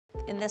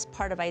In this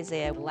part of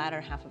Isaiah, the latter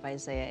half of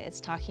Isaiah,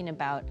 it's talking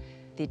about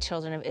the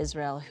children of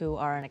Israel who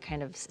are in a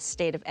kind of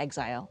state of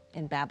exile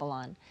in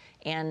Babylon,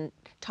 and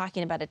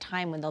talking about a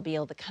time when they'll be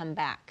able to come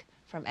back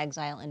from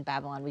exile in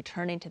Babylon,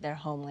 returning to their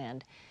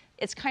homeland.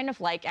 It's kind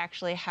of like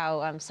actually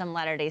how some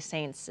Latter-day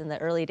Saints in the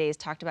early days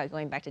talked about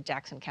going back to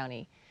Jackson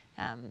County,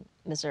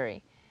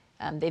 Missouri.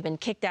 They've been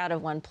kicked out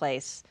of one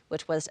place,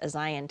 which was a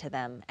Zion to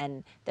them,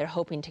 and they're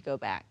hoping to go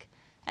back.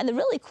 And the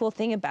really cool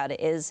thing about it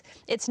is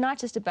it's not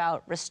just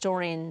about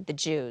restoring the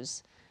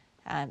Jews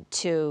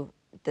to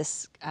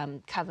this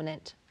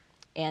covenant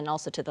and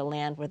also to the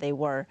land where they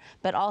were,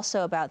 but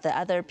also about the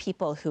other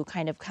people who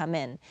kind of come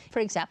in. For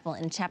example,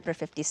 in chapter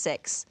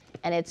 56,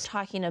 and it's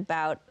talking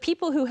about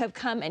people who have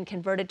come and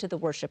converted to the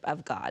worship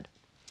of God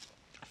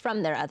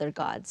from their other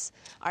gods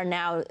are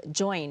now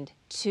joined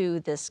to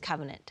this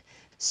covenant.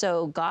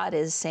 So God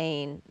is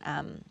saying,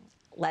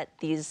 let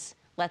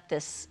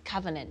this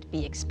covenant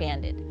be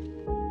expanded.